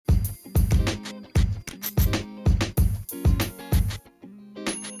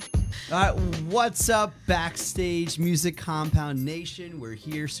All right, what's up, Backstage Music Compound Nation? We're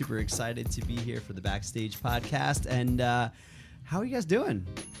here, super excited to be here for the Backstage podcast. And how are you guys doing?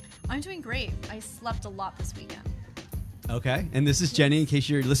 I'm doing great. I slept a lot this weekend. Okay, and this is Jenny, in case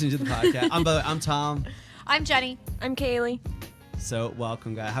you're listening to the podcast. I'm Tom. I'm Jenny. I'm Kaylee. So,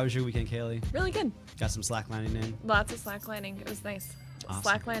 welcome, guys. How was your weekend, Kaylee? Really good. Got some slacklining in? Lots of slacklining. It was nice. Awesome.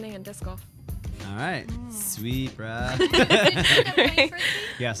 Slacklining and disc golf. All right. Sweet, bruh. Did you end up playing Frisbee?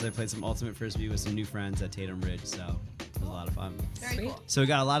 Yeah, so I played some Ultimate Frisbee with some new friends at Tatum Ridge, so it was a lot of fun. Very Sweet. cool. So we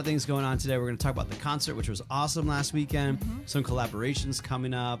got a lot of things going on today. We're going to talk about the concert, which was awesome last weekend. Some collaborations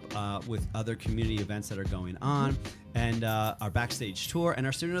coming up with other community events that are going on, and our backstage tour and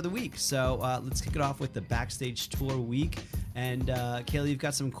our student of the week. So let's kick it off with the backstage tour week. And Kaylee, you've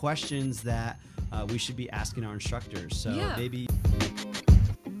got some questions that we should be asking our instructors. So Yeah. maybe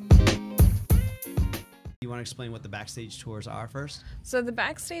you want to explain what the backstage tours are first? So the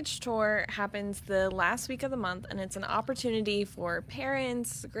backstage tour happens the last week of the month, and it's an opportunity for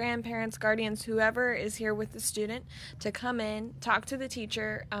parents, grandparents, guardians, whoever is here with the student to come in, talk to the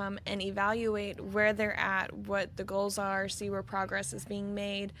teacher, and evaluate where they're at, what the goals are, see where progress is being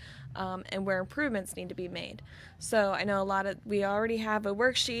made, and where improvements need to be made. So I know we already have a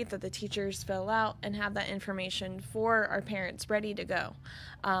worksheet that the teachers fill out and have that information for our parents ready to go.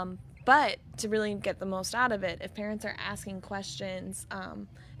 But to really get the most out of it, if parents are asking questions,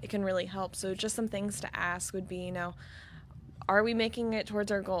 it can really help. So just some things to ask would be, are we making it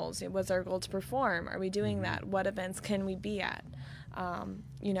towards our goals? What's our goal to perform? Are we doing that? What events can we be at?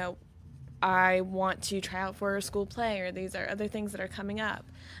 I want to try out for a school play, or these are other things that are coming up.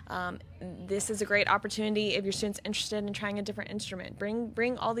 This is a great opportunity if your student's interested in trying a different instrument.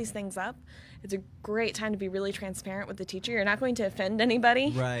 Bring all these things up. It's a great time to be really transparent with the teacher. You're not going to offend anybody.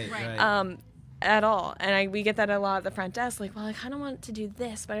 Right. At all. And we get that a lot at the front desk, like, well, I kind of want to do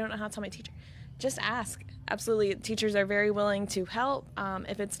this, but I don't know how to tell my teacher. Just ask. Absolutely. Teachers are very willing to help.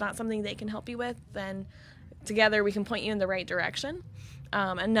 If it's not something they can help you with, then together we can point you in the right direction.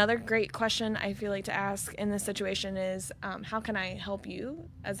 Another great question I feel like to ask in this situation is, how can I help you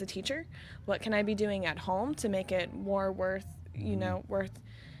as a teacher? What can I be doing at home to make it more worth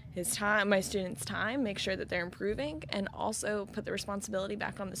his time, my student's time, make sure that they're improving, and also put the responsibility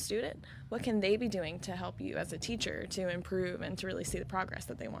back on the student. What can they be doing to help you as a teacher to improve and to really see the progress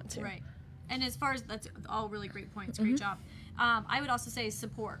that they want to? Right. And as far as that's all really great points, great job. I would also say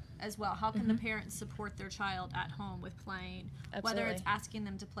support as well. How can the parents support their child at home with playing? Absolutely. Whether it's asking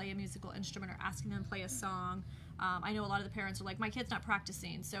them to play a musical instrument or asking them to play a song. I know a lot of the parents are like, my kid's not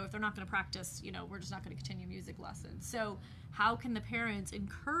practicing, so if they're not going to practice, we're just not going to continue music lessons. So how can the parents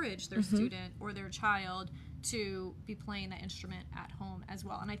encourage their student or their child to be playing that instrument at home as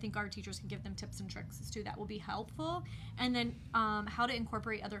well? And I think our teachers can give them tips and tricks as to that will be helpful. And then how to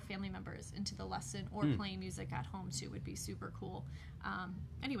incorporate other family members into the lesson or playing music at home too would be super cool.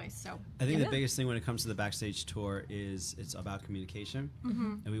 So I think the biggest thing when it comes to the backstage tour is it's about communication,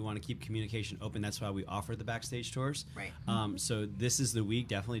 and we want to keep communication open. That's why we offer the backstage tours. Right. So this is the week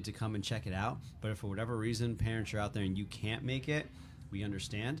definitely to come and check it out. But if for whatever reason parents are out there and you can't make it, we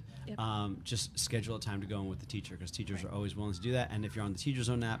understand. Yep. Just schedule a time to go in with the teacher, because teachers are always willing to do that. And if you're on the Teacher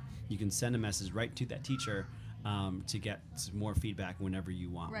Zone app, you can send a message right to that teacher to get some more feedback whenever you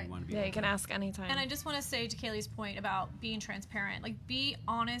want. Right. We want to be Yeah, you open. can ask anytime. And I just want to say to Kaylee's point about being transparent, like be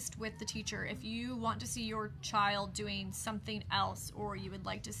honest with the teacher. If you want to see your child doing something else, or you would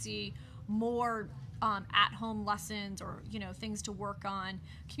like to see more at-home lessons or things to work on,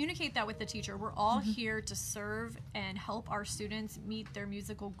 communicate that with the teacher. We're all here to serve and help our students meet their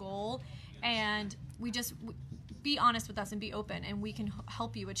musical goal, and be honest with us and be open, and we can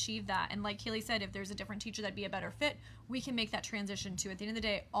help you achieve that. And like Kaylee said, if there's a different teacher that'd be a better fit, we can make that transition too. At the end of the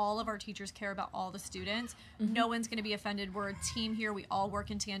day, all of our teachers care about all the students. No one's going to be offended. We're a team here. We all work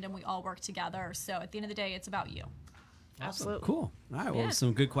in tandem. We all work together. So at the end of the day, it's about you. Absolutely. Cool. All right. Well, Yeah.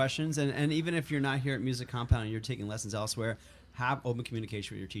 some good questions. And even if you're not here at Music Compound and you're taking lessons elsewhere, have open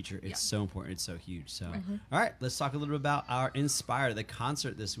communication with your teacher. It's so important. It's so huge. So, all right, let's talk a little bit about our Inspire, the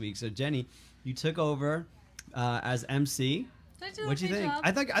concert this week. So, Jenny, you took over as MC. Did I do What'd you okay think? job?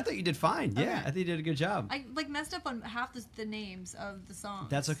 I thought you did fine. Okay. Yeah, I think you did a good job. I messed up on half the names of the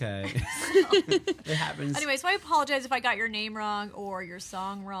songs. That's okay. It happens. Anyway, so I apologize if I got your name wrong or your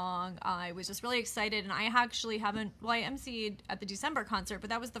song wrong. I was just really excited, and I actually haven't. Well, I emceed at the December concert,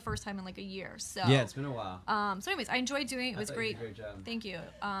 but that was the first time in like a year. So Yeah, it's been a while. So, anyways, I enjoyed doing it. It was thought you great. did a great job. Thank you.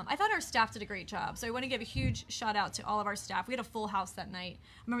 I thought our staff did a great job. So I want to give a huge shout out to all of our staff. We had a full house that night.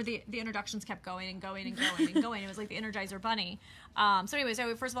 I remember the introductions kept going and going and going and going. It was like the Energizer Bunny. So anyway,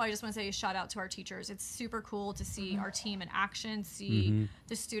 so first of all, I just want to say a shout out to our teachers. It's super cool to see our team in action, see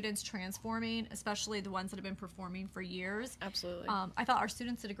the students transforming, especially the ones that have been performing for years. Absolutely. I thought our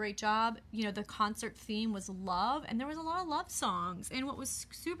students did a great job. You know, the concert theme was love, and there was a lot of love songs. And what was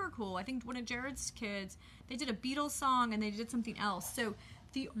super cool, I think one of Jared's kids, they did a Beatles song and they did something else. So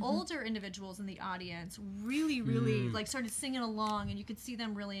the older individuals in the audience really, really like started singing along, and you could see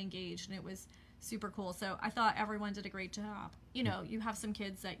them really engaged, and it was super cool. So I thought everyone did a great job. You know, you have some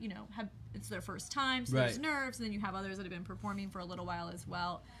kids that, you know, it's their first time, so there's nerves, and then you have others that have been performing for a little while as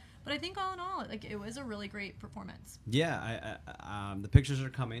well. But I think all in all, like, it was a really great performance. Yeah, the pictures are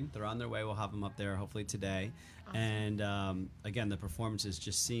coming. They're on their way. We'll have them up there hopefully today. Awesome. And again, the performances,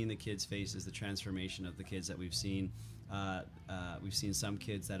 just seeing the kids' faces, the transformation of the kids that we've seen. We've seen some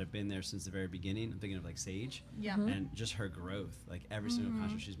kids that have been there since the very beginning. I'm thinking of like Sage, and just her growth. Like every single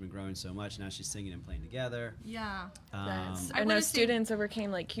concert, she's been growing so much. Now she's singing and playing together. Yeah. I know students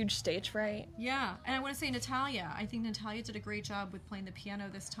overcame like huge stage fright. Yeah, and I want to say Natalia. I think Natalia did a great job with playing the piano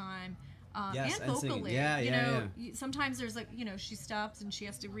this time. Yes, and vocally. Yeah, you know, sometimes there's like, you know, she stops and she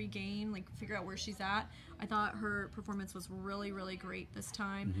has to regain, like figure out where she's at. I thought her performance was really, really great this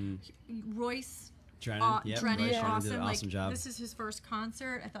time. Royce Drennan, Drennan, awesome. Did an awesome job. This is his first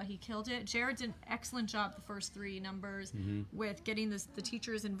concert. I thought he killed it. Jared did an excellent job the first 3 numbers with getting the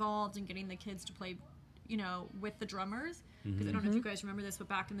teachers involved and getting the kids to play, you know, with the drummers. Because I don't know if you guys remember this, but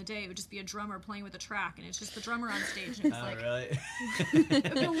back in the day, it would just be a drummer playing with a track, and it's just the drummer on stage. And it's like,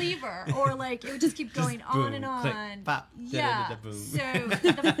 really? a believer, or like it would just keep going on boom, and on. Click, pop, yeah. boom. So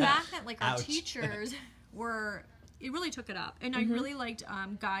the fact that like our Ouch. teachers it really took it up, and I really liked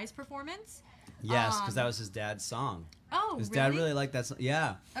Guy's performance. Yes, because that was his dad's song. Oh, his really? dad really liked that song.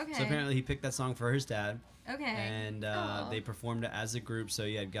 Yeah. Okay. So apparently he picked that song for his dad. Okay. And they performed it as a group. So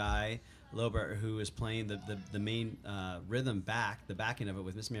you had Guy Lobert, who was playing the main rhythm the backing of it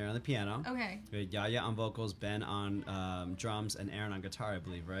with Miss Mary on the piano. Okay. We had Yaya on vocals, Ben on drums, and Aaron on guitar, I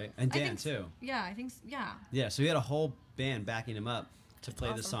believe, right? And Dan, too. Yeah, I think, yeah. Yeah, so he had a whole band backing him up to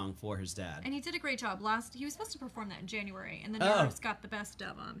play the song for his dad. And he did a great job. He was supposed to perform that in January, and the nerves got the best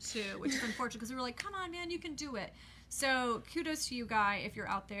of him, too, which is unfortunate because we were like, come on, man, you can do it. So kudos to you, Guy, if you're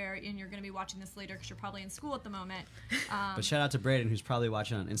out there and you're going to be watching this later because you're probably in school at the moment. But shout out to Braden, who's probably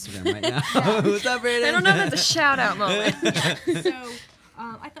watching on Instagram right now. What's up, Braden? I don't know if that's a shout-out moment. So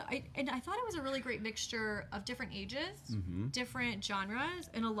I thought it was a really great mixture of different ages, different genres,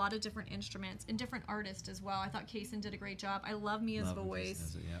 and a lot of different instruments and different artists as well. I thought Kaysen did a great job. I love Mia's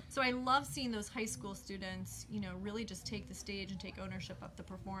voice. So I love seeing those high school students, you know, really just take the stage and take ownership of the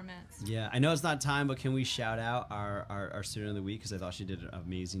performance. Yeah, I know it's not time, but can we shout out our student of the week? Because I thought she did an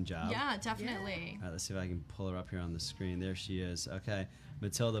amazing job. Yeah, definitely. All right, let's see if I can pull her up here on the screen. There she is. Okay.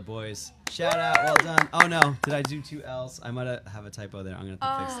 Matilda Boyce. Shout out. Well done. Oh, no. Did I do 2 L's? I might have a typo there. I'm going to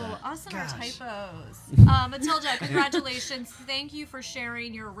have to fix that. Us and our typos. Matilda, congratulations. Thank you for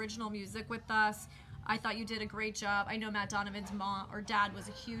sharing your original music with us. I thought you did a great job. I know Matt Donovan's mom or dad was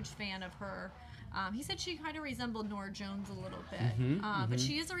a huge fan of her. He said she kind of resembled Nora Jones a little bit. But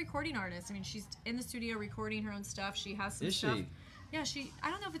she is a recording artist. I mean, she's in the studio recording her own stuff. She has some stuff. She? Yeah, I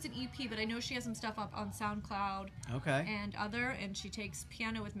don't know if it's an EP, but I know she has some stuff up on SoundCloud. Okay. And she takes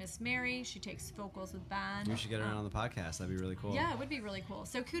piano with Miss Mary. She takes vocals with Ben. We should get her on the podcast. That'd be really cool. Yeah, it would be really cool.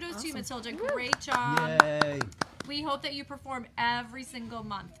 So kudos to you, Matilda. Great job. Yay. We hope that you perform every single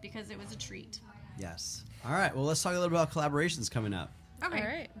month because it was a treat. Yes. All right. Well, let's talk a little about collaborations coming up. Okay. All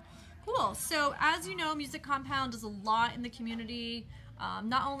right. Cool. So as you know, Music Compound does a lot in the community.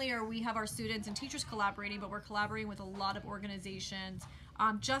 Not only are we have our students and teachers collaborating, but we're collaborating with a lot of organizations.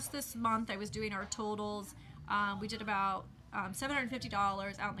 Just this month, I was doing our totals. We did about $750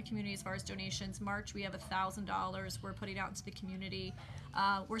 out in the community as far as donations. March, we have $1,000 we're putting out into the community.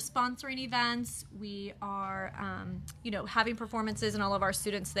 We're sponsoring events. We are, having performances and all of our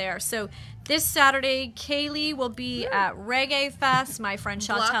students there. So this Saturday, Kaylee will be at Reggae Fest. My friend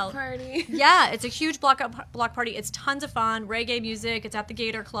Chantel. Block party. Yeah, it's a huge block party. It's tons of fun. Reggae music. It's at the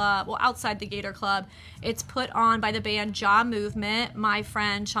Gator Club. Well, outside the Gator Club. It's put on by the band Jaw Movement. My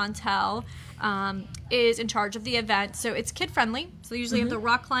friend Chantel is in charge of the event. So it's kid friendly. So they usually have the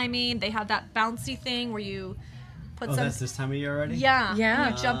rock climbing. They have that bouncy thing where you that's this time of year already? Yeah. Yeah.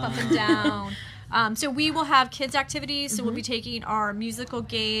 And you jump up and down. So we will have kids activities. So we'll be taking our musical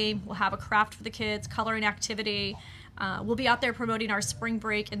game. We'll have a craft for the kids, coloring activity. We'll be out there promoting our spring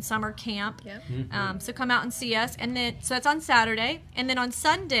break and summer camp. Yep. So come out and see us. And then, so that's on Saturday. And then on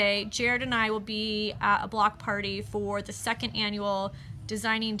Sunday, Jared and I will be at a block party for the 2nd annual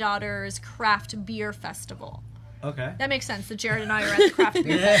Designing Daughters Craft Beer Festival. Okay. That makes sense. That Jared and I are at the craft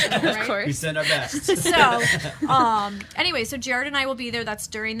beer festival, right? Of course. We send our best. So, anyway, so Jared and I will be there. That's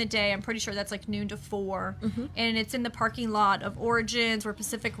during the day. I'm pretty sure that's like noon to 4. And it's in the parking lot of Origins where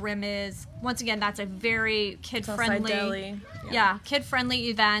Pacific Rim is. Once again, that's a very Southside kid-friendly, Deli. kid-friendly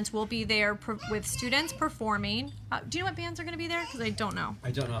event. We'll be there with students performing. Do you know what bands are going to be there? Because I don't know.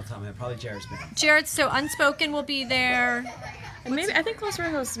 I don't know off the top of my head. Probably Jared's band. Jared's, so Unspoken will be there. And maybe I think Los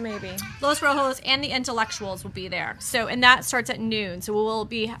Rojos maybe. Los Rojos and the Intellectuals will be there. So, and that starts at noon. So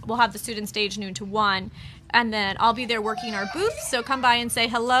we'll have the student stage noon to 1, and then I'll be there working our booth. So come by and say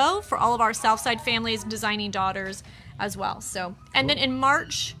hello for all of our Southside families, designing daughters as well. So, and then in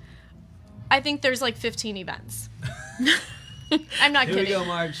March, I think there's like 15 events. I'm not Here kidding. we go,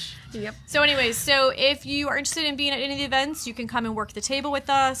 March. Yep. So anyways, so if you are interested in being at any of the events, you can come and work the table with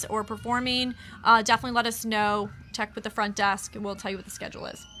us or performing. Definitely let us know. Check with the front desk, and we'll tell you what the schedule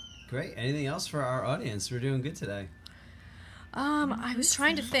is. Great. Anything else for our audience? We're doing good today. I was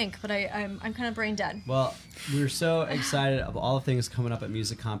trying to think, but I'm kind of brain dead. Well, we're so excited of all the things coming up at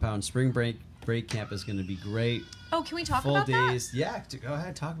Music Compound. Spring break camp is going to be great. Oh, can we talk Full about days. Yeah, go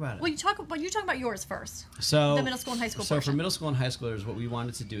ahead, talk about it. that? Well, you talk about yours first. So The middle school and high school So portion. for middle school and high schoolers, what we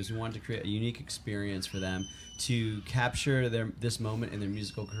wanted to do is we wanted to create a unique experience for them to capture this moment in their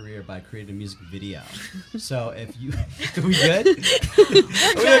musical career by creating a music video. So if you, are we good?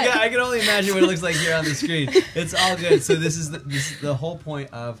 I can only imagine what it looks like here on the screen. It's all good. So this is the whole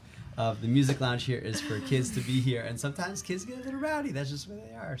point of the music lounge here is for kids to be here, and sometimes kids get a little rowdy. That's just where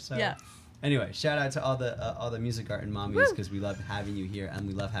they are. So Yeah. Anyway, shout out to all the music garden mommies because we love having you here and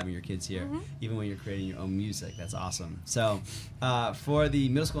we love having your kids here, even when you're creating your own music. That's awesome. So, for the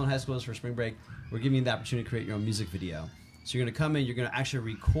middle school and high schools for spring break, we're giving you the opportunity to create your own music video. So you're gonna come in, you're gonna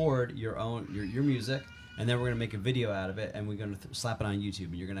actually record your music, and then we're gonna make a video out of it, and we're gonna slap it on YouTube,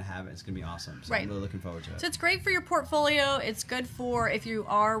 and you're gonna have it. It's gonna be awesome. So Right. I'm really looking forward to it. So it's great for your portfolio. It's good for if you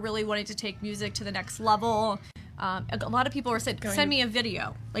are really wanting to take music to the next level. A lot of people are saying, send me a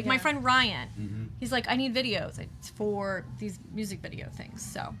video. Like my friend Ryan, he's like, I need videos for these music video things.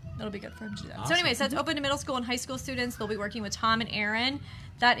 So that'll be good for him to do that. Awesome. So anyways, that's open to middle school and high school students. They'll be working with Tom and Aaron.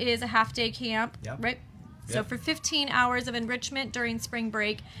 That is a half-day camp, right? So Yep. for 15 hours of enrichment during spring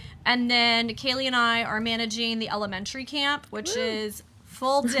break. And then Kaylee and I are managing the elementary camp, which is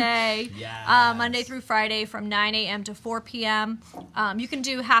full day, Yes. Monday through Friday from 9 a.m. to 4 p.m. You can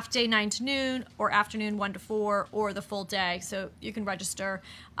do half day 9 to noon or afternoon 1 to 4 or the full day. So you can register.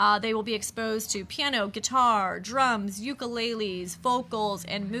 They will be exposed to piano, guitar, drums, ukuleles, vocals,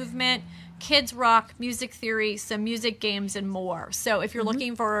 and movement, kids rock, music theory, some music games, and more. So if you're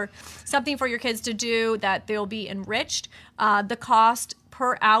looking for something for your kids to do that they'll be enriched, the cost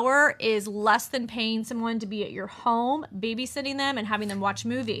per hour is less than paying someone to be at your home, babysitting them and having them watch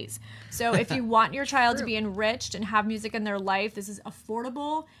movies. So if you want your child to be enriched and have music in their life, this is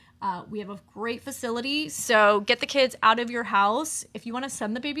affordable. We have a great facility, so get the kids out of your house. If you want to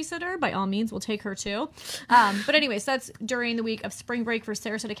send the babysitter, by all means, we'll take her too. But anyways, that's during the week of spring break for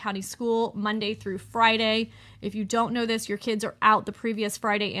Sarasota County School, Monday through Friday. If you don't know this, your kids are out the previous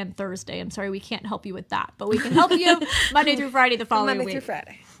Friday and Thursday. I'm sorry, we can't help you with that, but we can help you Monday through Friday the following Monday week. through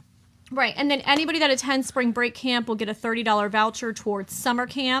Friday. Right, and then anybody that attends spring break camp will get a $30 voucher towards summer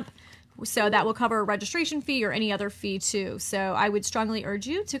camp. So that will cover a registration fee or any other fee too. So I would strongly urge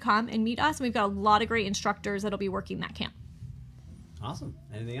you to come and meet us. We've got a lot of great instructors that'll be working that camp. Awesome.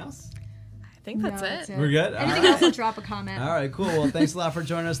 Anything else? I think that's it. We're good? Anything else, I'll drop a comment. All right, cool. Well, thanks a lot for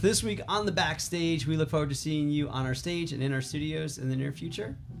joining us this week on the Backstage. We look forward to seeing you on our stage and in our studios in the near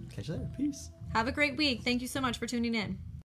future. Catch you later. Peace. Have a great week. Thank you so much for tuning in.